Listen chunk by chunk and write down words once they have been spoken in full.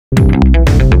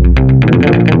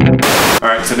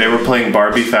Alright, today we're playing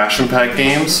Barbie Fashion Pack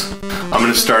games. I'm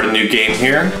gonna start a new game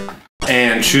here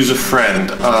and choose a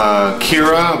friend.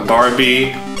 Kira,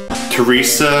 Barbie,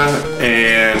 Teresa,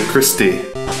 and Christy.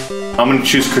 I'm gonna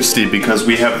choose Christy because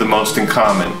we have the most in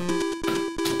common.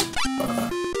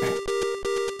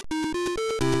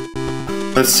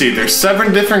 Let's see, there's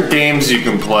 7 different games you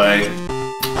can play.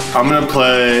 I'm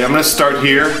gonna start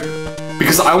here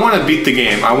because I want to beat the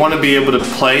game. I want to be able to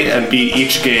play and beat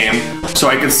each game so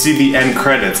I can see the end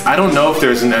credits. I don't know if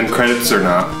there's an end credits or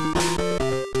not.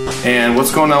 And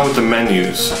what's going on with the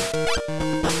menus?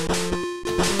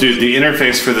 Dude, the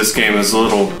interface for this game is a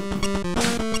little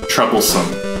troublesome.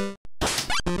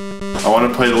 I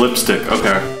want to play the lipstick,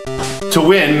 okay. To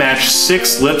win, match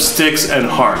 6 lipsticks and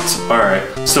hearts.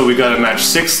 Alright, so we gotta match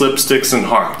 6 lipsticks and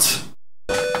hearts.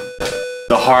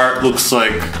 The heart looks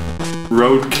like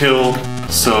roadkill,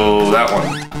 so that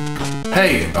one.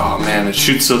 Hey, oh man, it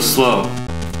shoots so slow.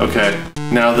 Okay,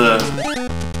 now the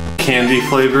candy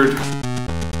flavored.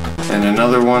 And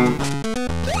another one.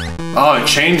 Oh, it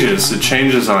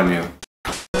changes on you.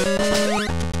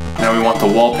 Now we want the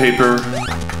wallpaper.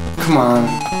 Come on.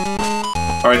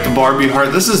 Alright, the Barbie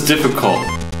heart. This is difficult.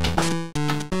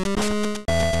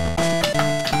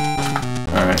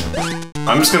 Alright.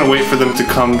 I'm just gonna wait for them to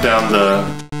come down the...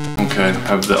 Okay,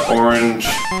 have the orange.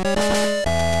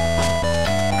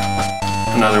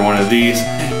 Another one of these.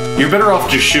 You're better off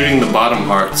just shooting the bottom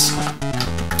hearts.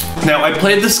 Now, I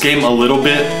played this game a little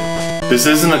bit. This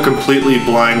isn't a completely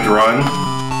blind run.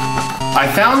 I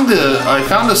found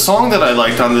a song that I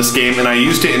liked on this game and I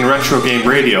used it in retro game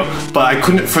radio, but I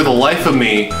couldn't for the life of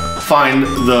me find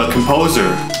the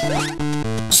composer.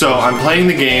 So I'm playing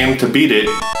the game to beat it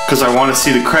because I want to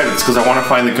see the credits, because I want to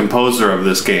find the composer of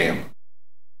this game.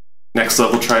 Next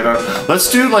level, try it on. Let's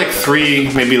do like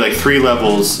 3, maybe like 3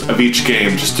 levels of each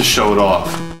game just to show it off.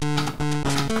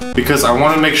 Because I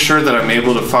want to make sure that I'm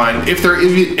able to find, if there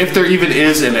even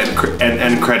is an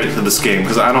end credit to this game,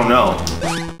 because I don't know.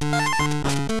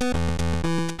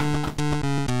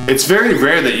 It's very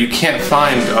rare that you can't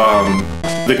find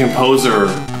the composer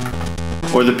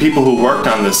or the people who worked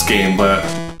on this game, but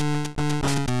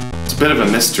it's a bit of a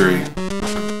mystery.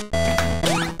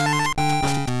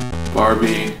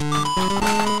 Barbie.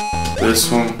 This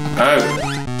one.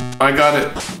 Oh, I got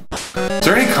it. Is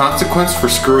there any consequence for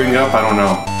screwing up? I don't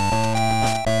know.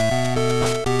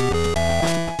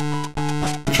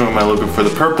 Which one am I looking for?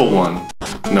 The purple one.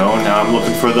 No, now I'm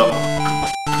looking for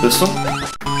this one.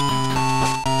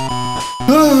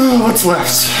 What's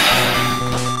left?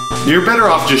 You're better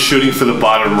off just shooting for the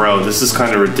bottom row. This is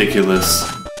kind of ridiculous.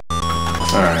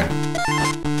 Alright.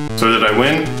 So did I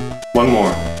win? One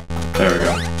more. There we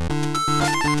go.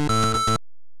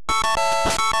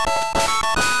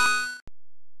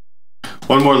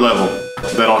 One more level,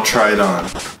 then I'll try it on.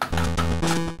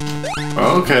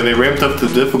 Okay, they ramped up the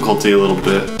difficulty a little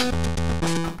bit.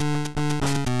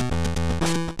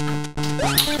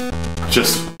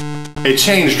 It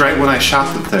changed right when I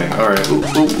shot the thing. Alright, ooh,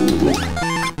 ooh, ooh, ooh.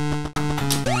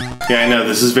 Yeah, I know,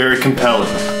 this is very compelling.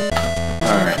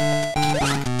 Alright.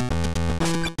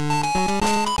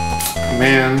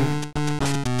 Man.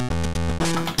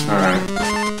 Alright.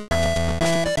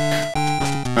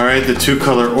 Alright, the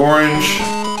 2-color orange.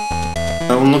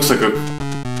 That one looks like a...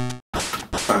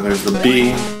 Oh, there's the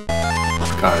B.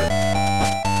 Got it.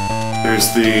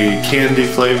 There's the candy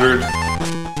flavored.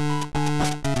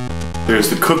 There's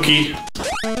the cookie.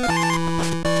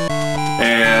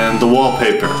 And the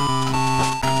wallpaper.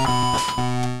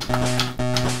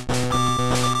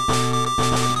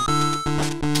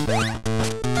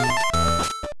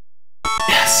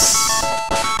 Yes!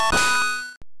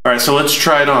 Alright, so let's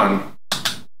try it on.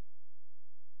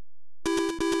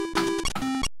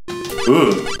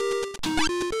 Ooh.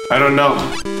 I don't know.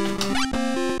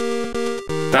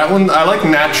 That one, I like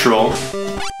natural.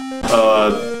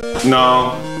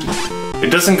 No. It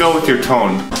doesn't go with your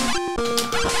tone.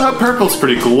 Purple's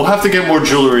pretty cool. We'll have to get more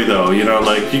jewelry though, you know,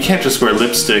 like, you can't just wear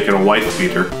lipstick and a wife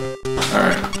beater.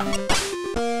 Alright.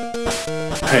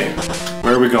 Hey,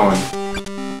 where are we going?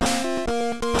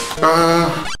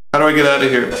 How do I get out of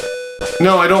here?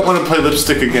 No, I don't want to play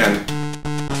lipstick again.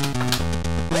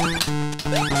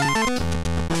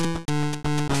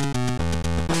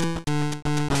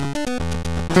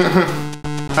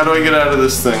 How do I get out of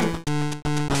this thing?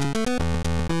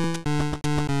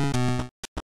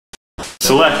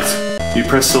 Select. You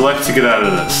press select to get out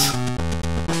of this.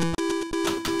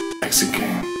 Exit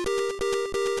game.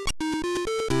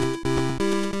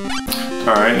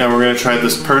 Alright, now we're gonna try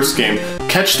this purse game.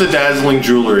 Catch the dazzling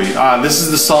jewelry. Ah, this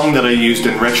is the song that I used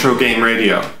in retro game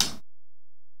radio.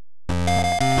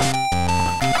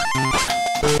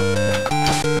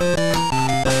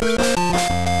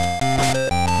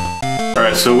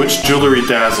 so which jewelry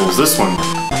dazzles? This one.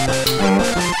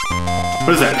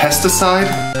 What is that, pesticide?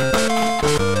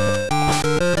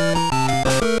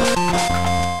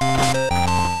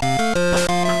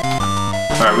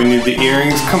 Alright, we need the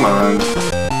earrings, come on.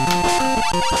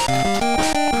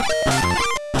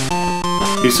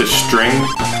 Piece of string.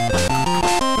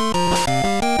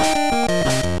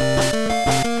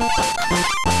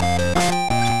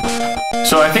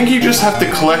 So I think you just have to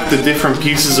collect the different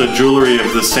pieces of jewelry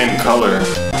of the same color.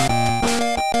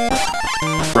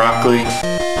 Broccoli.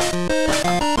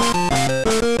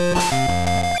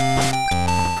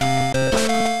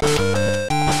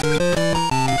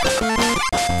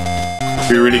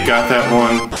 We already got that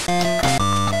one.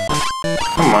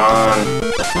 Come on.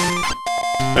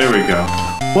 There we go.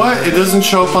 What? It doesn't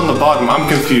show up on the bottom. I'm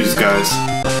confused, guys.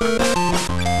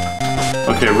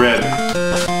 Okay, red.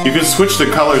 You can switch the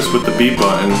colors with the B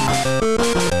button.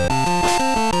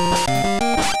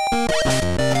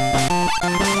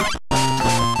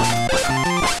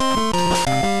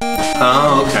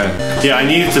 Oh, okay. Yeah, I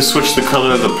needed to switch the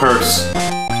color of the purse.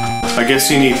 I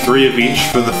guess you need 3 of each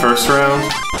for the first round.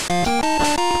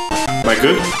 Am I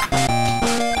good?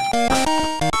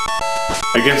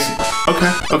 I guess.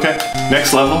 Okay.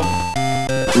 Next level.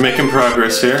 We're making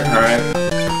progress here, alright.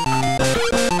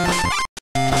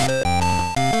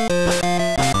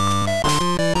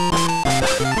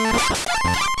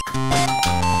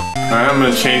 Alright, I'm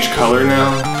gonna change color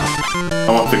now.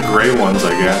 I want the gray ones,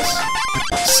 I guess.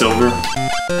 Silver.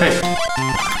 Hey.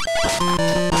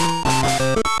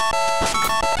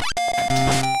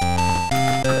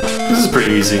 This is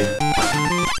pretty easy.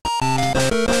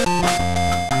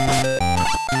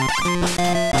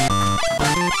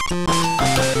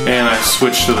 And I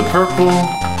switch to the purple.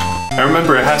 I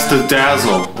remember it has to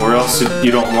dazzle, or else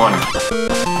you don't want it.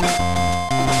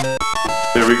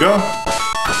 There we go.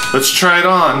 Let's try it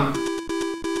on.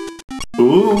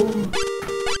 Ooh.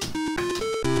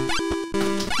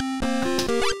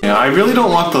 Yeah, I really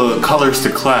don't want the colors to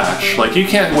clash. Like, you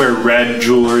can't wear red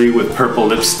jewelry with purple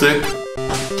lipstick.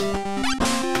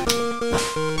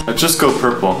 Just go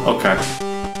purple. Okay.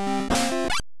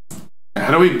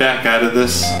 How do we back out of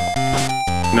this?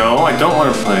 No, I don't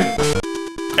want to play.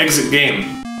 Exit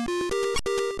game.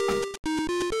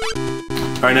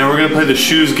 Alright, now we're going to play the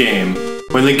shoes game.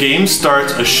 When the game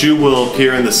starts, a shoe will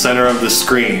appear in the center of the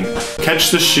screen.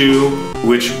 Catch the shoe,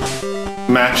 which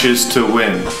matches to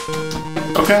win.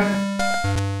 Okay.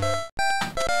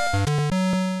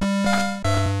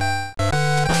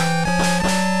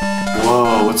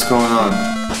 Whoa, what's going on?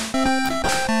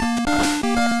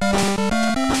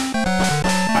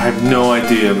 I have no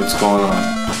idea what's going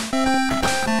on.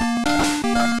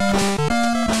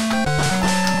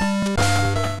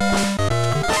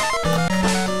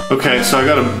 Okay, so I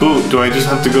got a boot. Do I just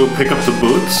have to go pick up the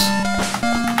boots?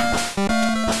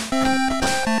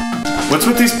 What's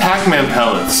with these Pac-Man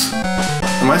pellets?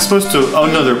 Am I supposed to... Oh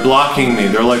no, they're blocking me.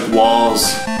 They're like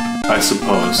walls, I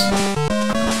suppose.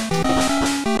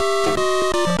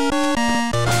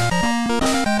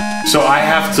 So I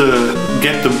have to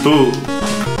get the boot.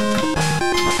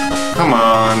 Come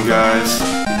on, guys.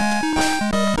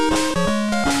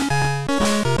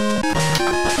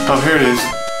 Oh, here it is.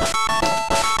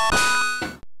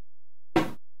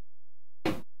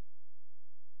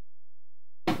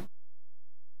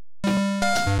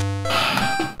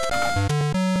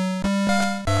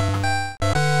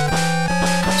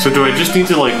 So do I just need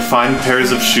to, like, find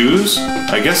pairs of shoes?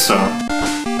 I guess so.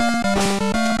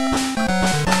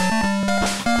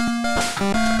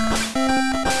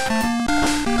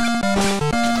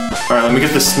 Alright, let me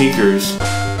get the sneakers.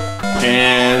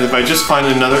 And if I just find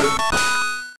another...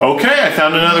 Okay, I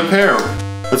found another pair.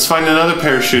 Let's find another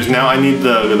pair of shoes. Now I need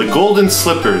the golden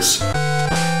slippers.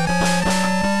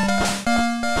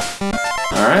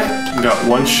 Alright, got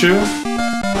one shoe.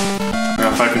 Now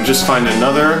if I can just find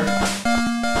another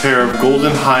pair of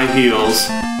golden high heels,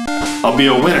 I'll be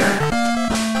a winner.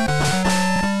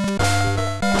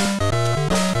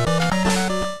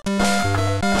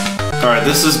 Alright,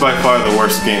 this is by far the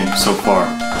worst game so far.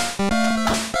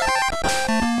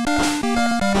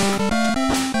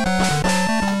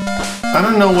 I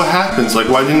don't know what happens, like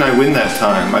why didn't I win that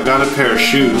time? I got a pair of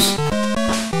shoes.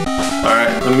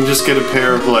 Alright, let me just get a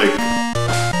pair of like...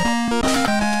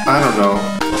 I don't know.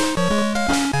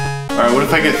 Alright, what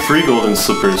if I get 3 golden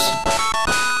slippers?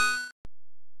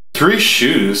 3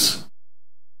 shoes?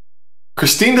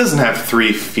 Christine doesn't have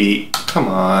 3 feet. Come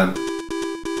on.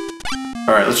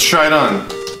 Alright, let's try it on.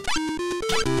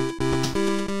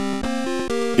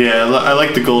 Yeah, I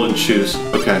like the golden shoes.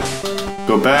 Okay.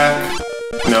 Go back.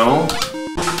 No.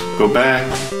 Go back.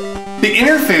 The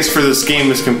interface for this game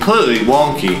is completely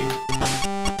wonky.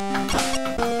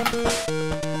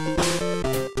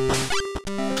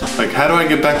 Like, how do I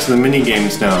get back to the mini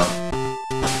games now?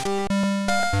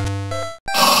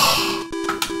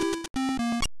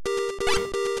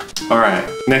 Alright,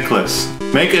 necklace.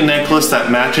 Make a necklace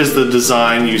that matches the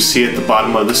design you see at the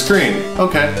bottom of the screen.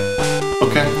 Okay.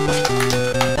 Okay.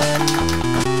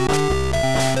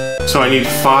 So I need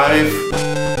 5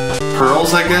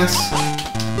 pearls, I guess?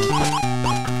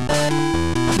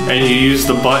 And you use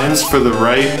the buttons for the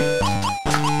right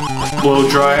blow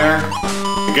dryer.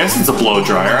 I guess it's a blow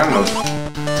dryer, I don't know.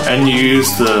 And you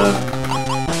use the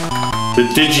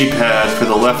digipad for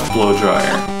the left blow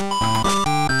dryer.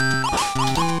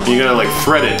 You gotta like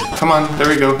thread it. Come on, there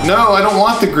we go. No, I don't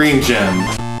want the green gem.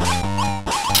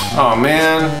 Oh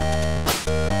man.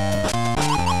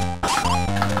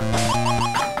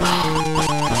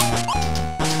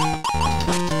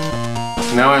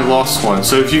 Now I lost one.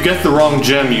 So if you get the wrong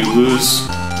gem, you lose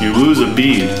a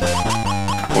bead.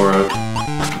 Or a...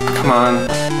 Come on.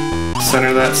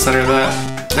 Center that, center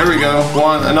that. There we go.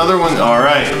 One, another one.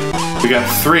 Alright. We got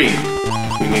 3.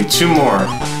 We need 2 more.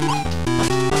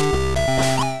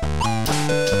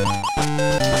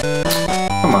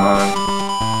 Come on.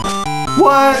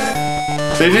 What?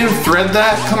 They didn't thread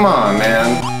that? Come on,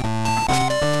 man.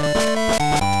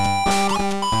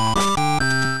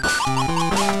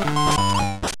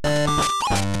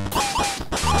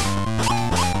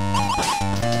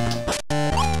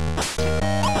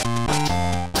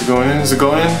 Is it going in? Is it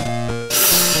going in?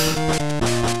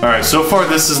 Alright, so far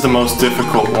this is the most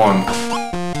difficult one.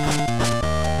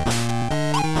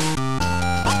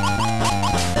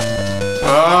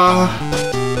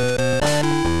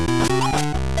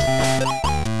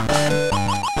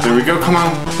 There we go, come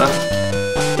on.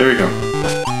 There we go.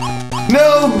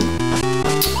 No!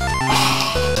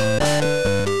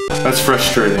 That's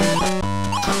frustrating.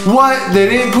 What? They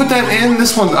didn't put that in?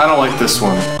 This one, I don't like this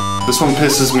one. This one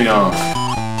pisses me off.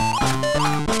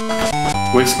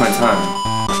 Waste my time.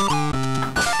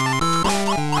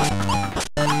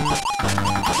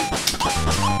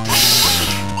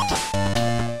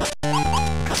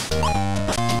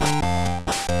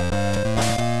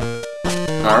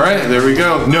 Alright, there we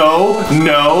go. No,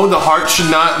 no, the heart should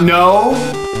not, no!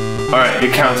 Alright,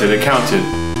 it counted, it counted.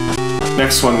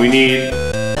 Next one, we need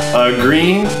a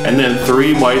green, and then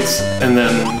 3 whites, and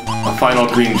then a final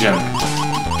green gem.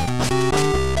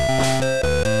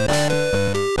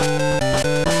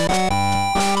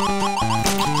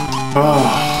 Oh.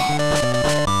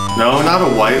 No, not a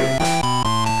white.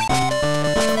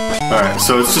 Alright,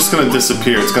 so it's just gonna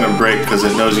disappear. It's gonna break because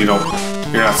it knows you're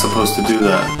not supposed to do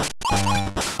that.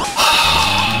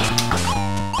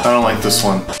 I don't like this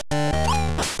one.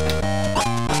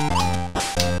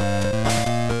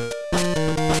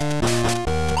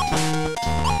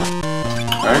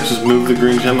 Alright, just move the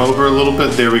green gem over a little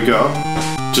bit. There we go.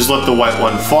 Just let the white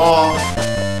one fall.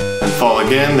 And fall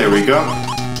again. There we go.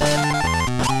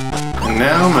 And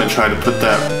now I'm going to try to put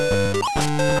that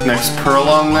next pearl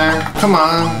on there. Come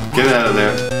on. Get out of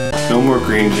there. No more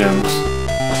green gems.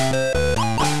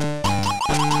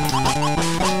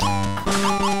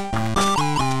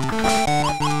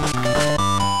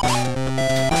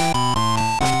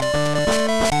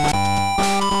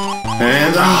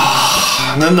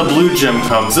 And then the blue gem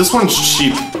comes. This one's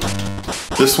cheap.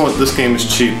 This game is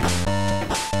cheap.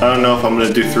 I don't know if I'm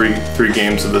gonna do three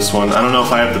games of this one. I don't know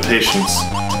if I have the patience.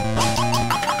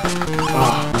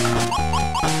 Oh.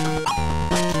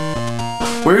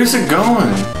 Where is it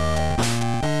going?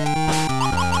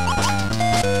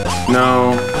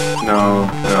 No, no,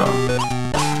 no.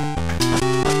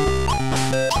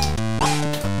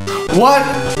 What?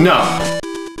 No.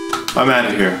 I'm out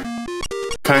of here.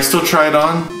 Can I still try it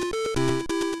on?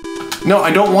 No,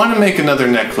 I don't want to make another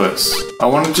necklace. I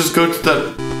want to just go to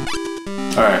the...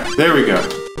 Alright, there we go.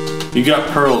 You got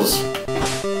pearls.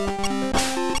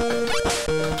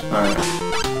 Alright.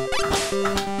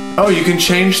 Oh, you can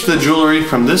change the jewelry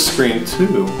from this screen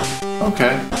too.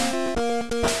 Okay.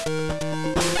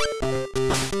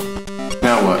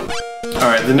 Now what?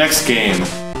 Alright, the next game.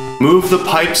 Move the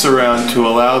pipes around to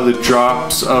allow the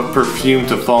drops of perfume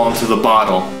to fall into the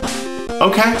bottle.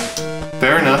 Okay,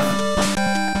 fair enough.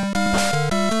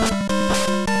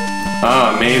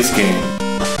 Ah, maze game.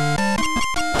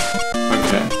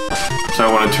 Okay. So I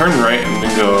want to turn right and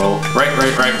then go right.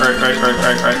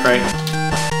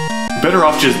 Better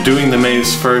off just doing the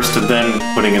maze first and then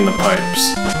putting in the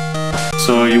pipes.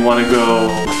 So you want to go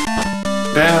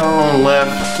down,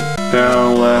 left.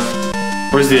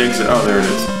 Where's the exit? Oh, there it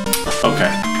is.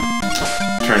 Okay.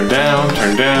 Turn down,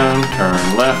 turn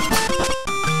left.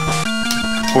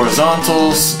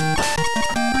 horizontals,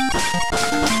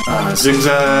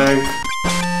 zigzag,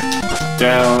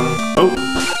 down. Oh,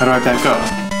 how do I back up?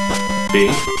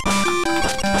 B.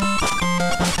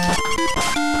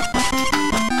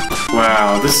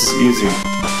 Wow, this is easy.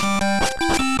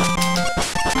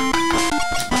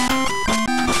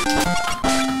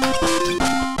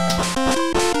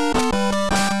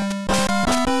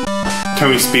 Can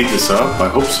we speed this up? I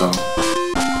hope so.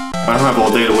 I don't have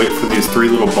all day to wait for these 3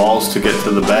 little balls to get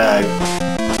to the bag.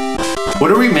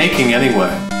 What are we making anyway?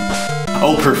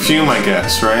 Oh, perfume, I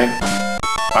guess, right?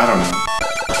 I don't know.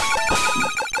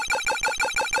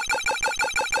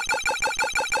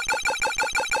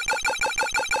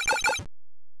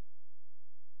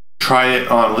 Try it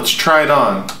on. Let's try it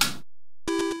on.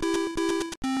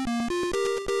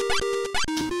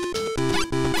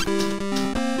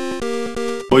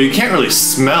 Well, you can't really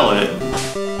smell it.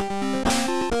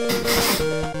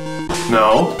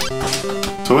 No.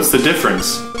 So what's the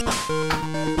difference?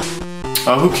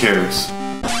 Oh, who cares?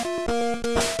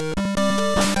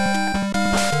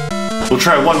 We'll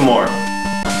try one more.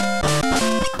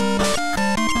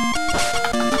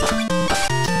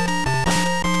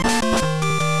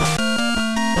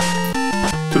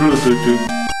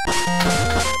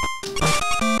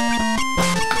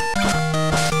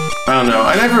 I don't know.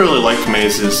 I never really liked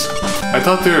mazes. I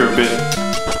thought they were a bit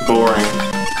boring.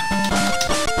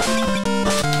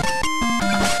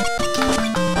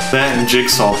 That and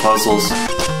jigsaw puzzles.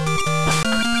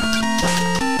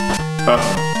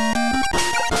 Uh-oh.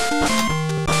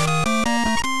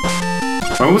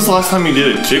 When was the last time you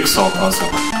did a jigsaw puzzle?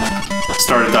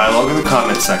 Start a dialogue in the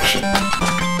comment section.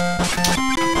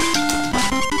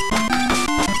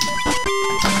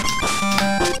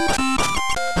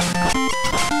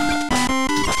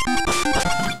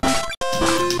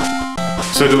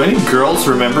 So do any girls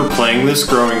remember playing this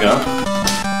growing up?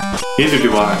 Neither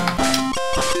do I.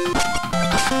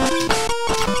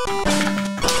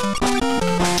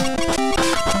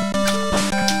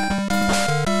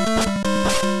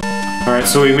 Alright,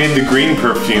 so we made the green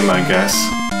perfume, I guess.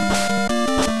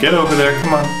 Get over there,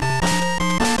 come on.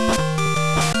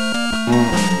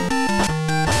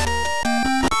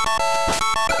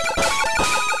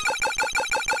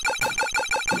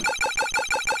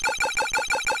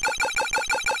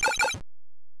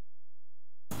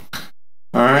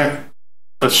 Alright,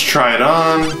 let's try it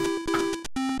on.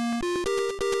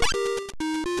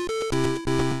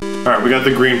 Alright, we got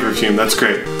the green perfume, that's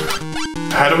great.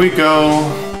 How do we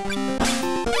go?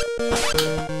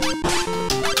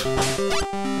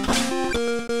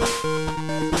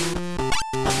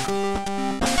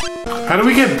 How do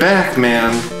we get back,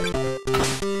 man?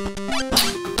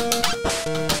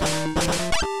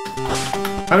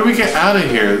 How do we get out of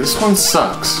here? This one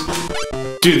sucks.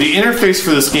 Dude, the interface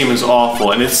for this game is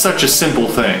awful, and it's such a simple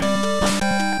thing.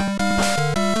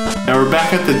 Now we're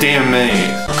back at the damn maze.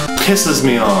 Pisses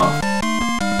me off.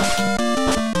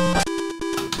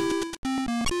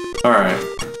 Alright.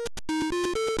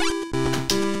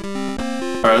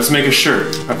 Alright, let's make a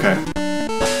shirt. Okay.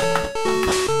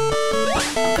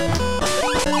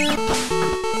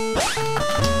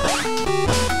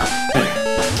 Hey.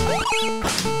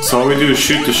 So all we do is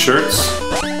shoot the shirts?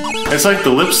 It's like the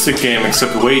lipstick game,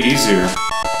 except way easier.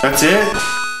 That's it?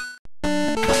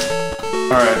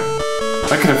 Alright.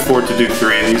 I can afford to do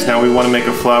 3 of these. Now we want to make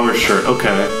a flower shirt.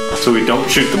 Okay. So we don't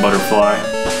shoot the butterfly.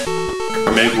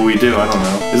 Or maybe we do, I don't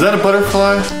know. Is that a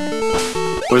butterfly?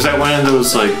 Or is that one of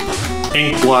those, like,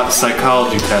 ink blot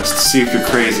psychology tests to see if you're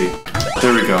crazy?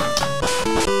 There we go.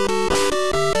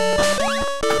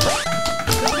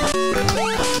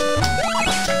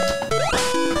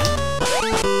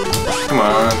 Come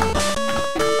on.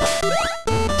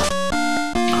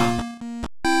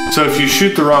 So if you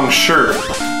shoot the wrong shirt,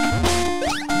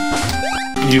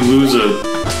 you lose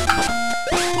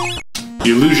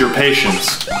your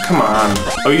patience. Come on.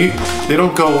 Oh, they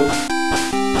don't go...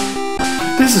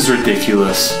 This is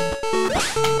ridiculous.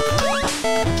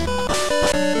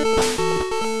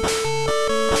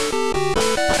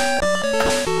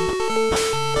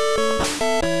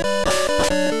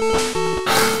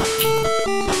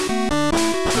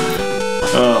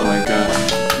 Oh my god.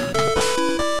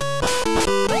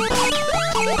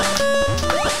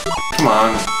 Come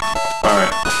on.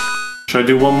 Alright. Should I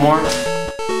do one more?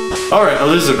 Alright, a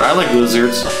lizard. I like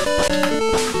lizards.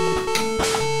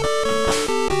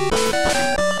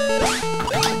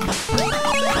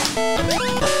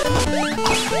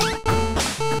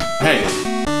 Hey.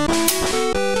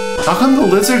 How come the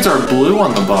lizards are blue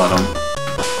on the bottom?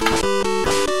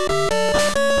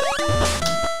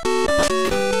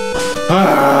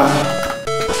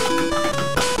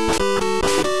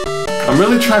 I'm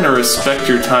really trying to respect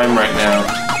your time right now,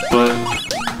 but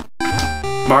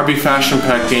Barbie Fashion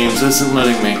Pack Games isn't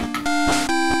letting me.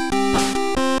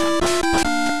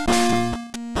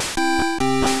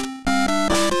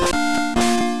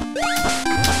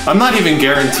 I'm not even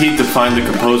guaranteed to find the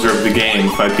composer of the game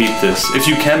if I beat this. If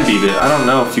you can beat it, I don't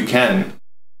know if you can.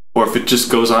 Or if it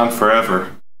just goes on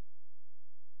forever.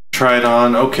 Try it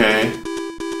on, okay.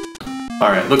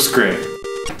 Alright, looks great.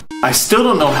 I still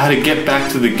don't know how to get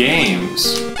back to the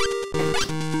games.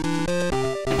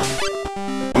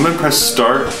 I'm gonna press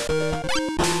start.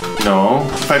 No.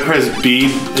 If I press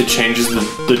B, it changes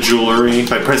the jewelry.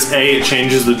 If I press A, it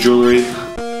changes the jewelry.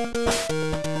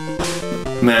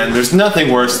 Man, there's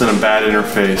nothing worse than a bad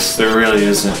interface. There really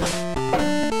isn't.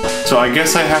 So I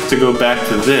guess I have to go back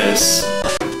to this,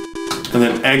 and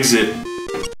then exit.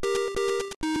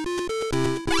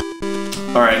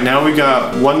 Alright, now we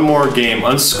got one more game.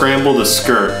 Unscramble the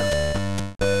skirt.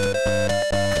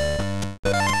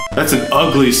 That's an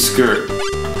ugly skirt.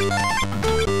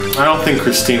 I don't think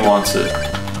Christine wants it.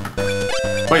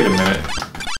 Wait a minute.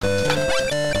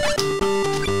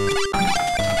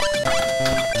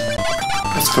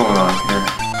 What's going on here?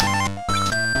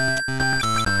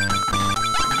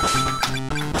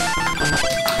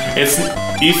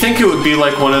 You think it would be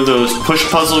like one of those push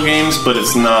puzzle games, but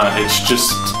it's not.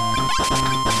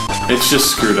 It's just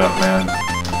screwed up, man.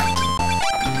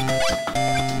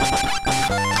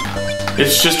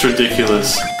 It's just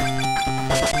ridiculous.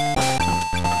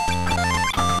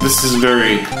 This is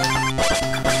very...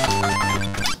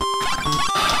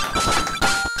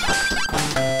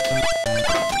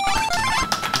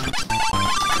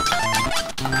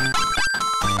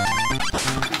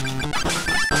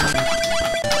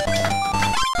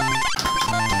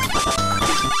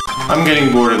 I'm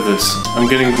getting bored of this. I'm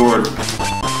getting bored.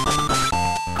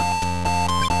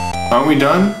 Aren't we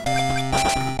done?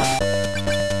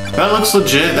 That looks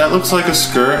legit. That looks like a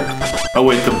skirt. Oh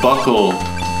wait, the buckle,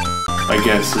 I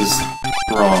guess, is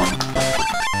wrong.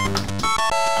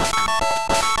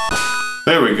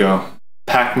 There we go.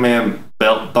 Pac-Man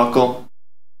belt buckle.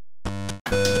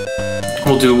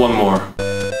 We'll do one more.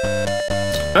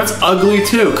 That's ugly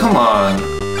too, come on.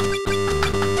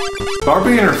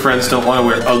 Barbie and her friends don't want to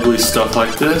wear ugly stuff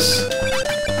like this.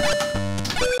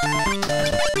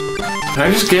 Can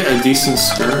I just get a decent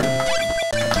skirt?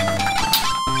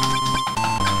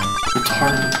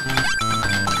 Retarded.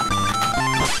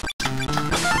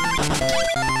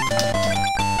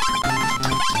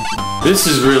 This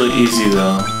is really easy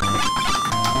though.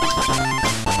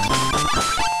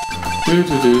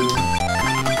 Doo-doo-doo.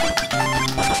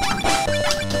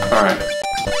 Alright.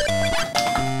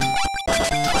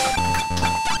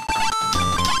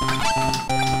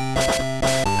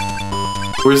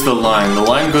 Where's the line? The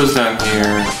line goes down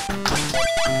here.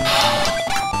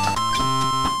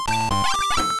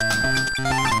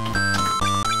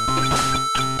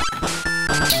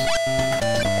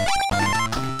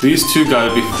 These two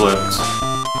gotta be flipped.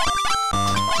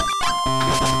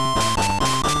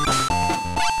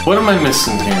 What am I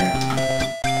missing here?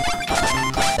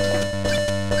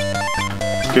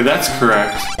 Okay, that's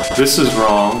correct. This is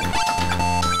wrong.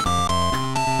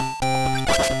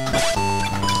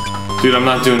 Dude, I'm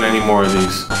not doing any more of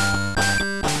these.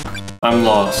 I'm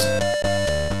lost.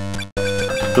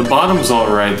 The bottom's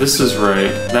alright, this is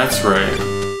right, that's right.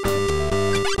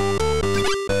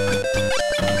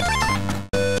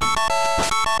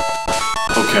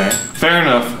 Okay, fair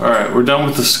enough. Alright, we're done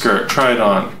with the skirt. Try it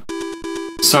on.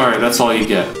 Sorry, that's all you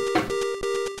get.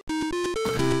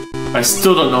 I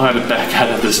still don't know how to back out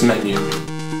of this menu.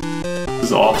 This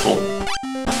is awful.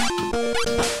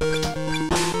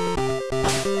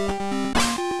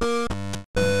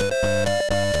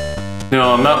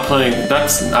 No, I'm not playing.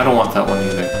 I don't want that one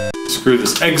either. Screw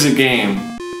this. Exit game.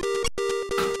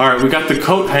 Alright, we got the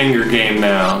coat hanger game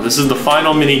now. This is the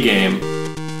final mini game.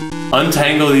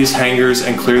 Untangle these hangers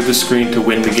and clear the screen to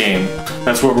win the game.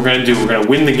 That's what we're gonna do. We're gonna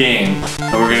win the game,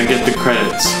 and we're gonna get the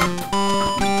credits.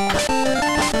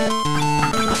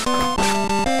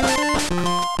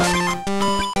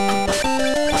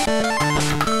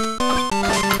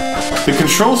 The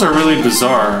controls are really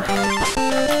bizarre.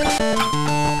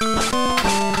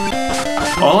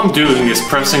 All I'm doing is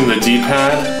pressing the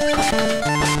D-pad,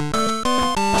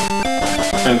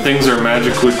 and things are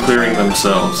magically clearing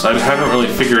themselves. I haven't really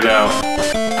figured out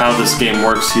how this game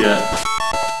works yet.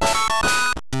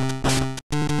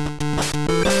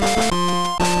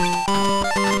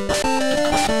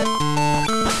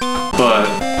 But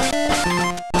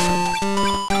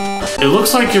it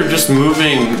looks like you're just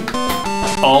moving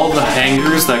all the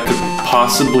hangers that could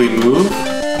possibly move.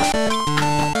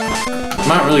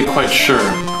 I'm not really quite sure.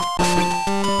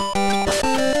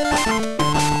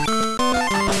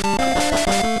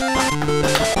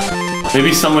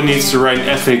 Maybe someone needs to write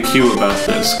an FAQ about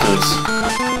this, because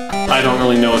I don't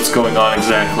really know what's going on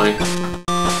exactly.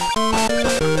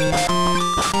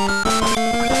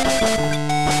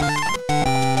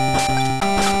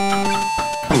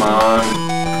 Come on.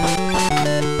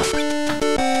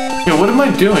 Yeah, what am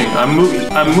I doing? I'm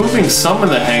moving some of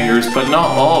the hangers, but not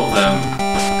all of them.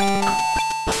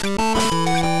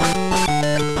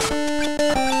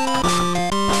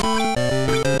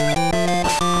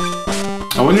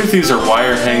 I wonder if these are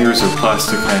wire hangers or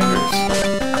plastic hangers.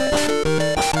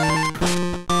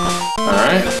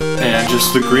 Alright, and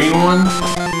just the green one?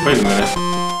 Wait a minute.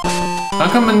 How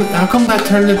come that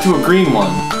turned into a green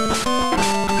one?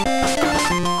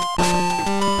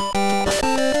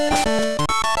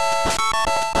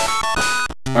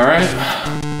 Alright.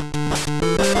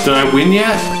 Did I win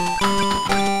yet?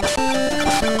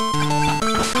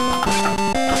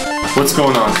 What's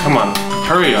going on? Come on,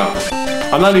 hurry up.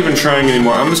 I'm not even trying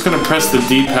anymore. I'm just gonna press the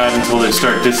D-pad until they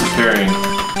start disappearing.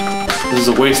 This is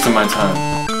a waste of my time.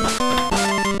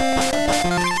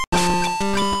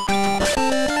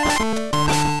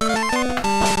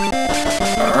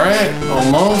 Alright,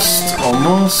 almost.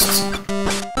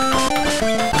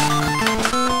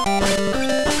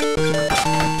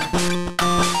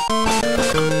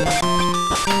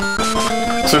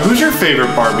 So who's your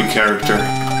favorite Barbie character?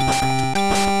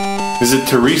 Is it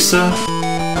Teresa?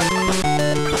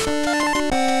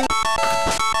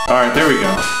 Alright, there we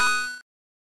go.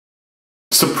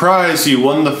 Surprise, you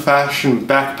won the fashion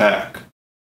backpack.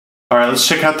 Alright, let's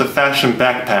check out the fashion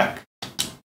backpack.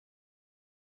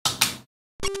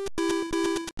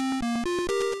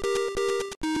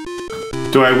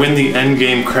 Do I win the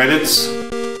endgame credits?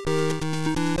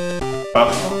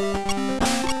 Uh-oh.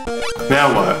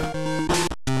 Now what?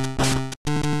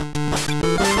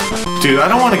 Dude, I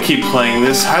don't want to keep playing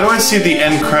this. How do I see the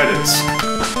end credits?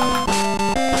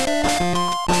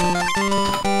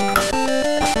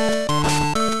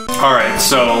 Alright,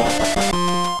 so...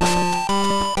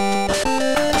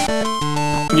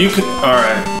 you can...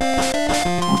 alright.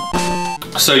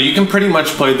 So you can pretty much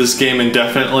play this game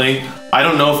indefinitely. I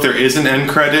don't know if there is an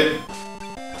end credit.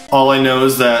 All I know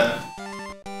is that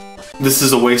this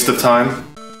is a waste of time.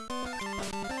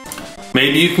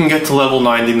 Maybe you can get to level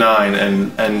 99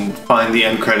 and find the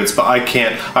end credits, but I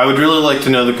can't. I would really like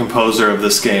to know the composer of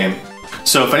this game.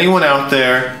 So if anyone out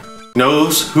there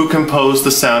knows who composed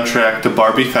the soundtrack to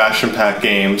Barbie Fashion Pack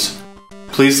games,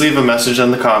 please leave a message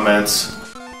in the comments.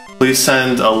 Please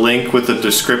send a link with a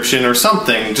description or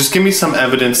something. Just give me some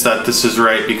evidence that this is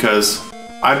right, because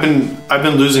I've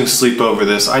been losing sleep over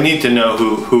this. I need to know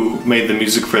who made the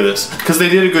music for this, because they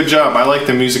did a good job. I like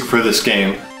the music for this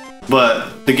game,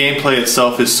 but the gameplay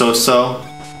itself is so-so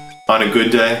on a good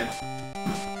day.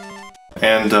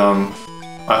 And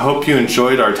I hope you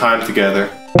enjoyed our time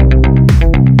together.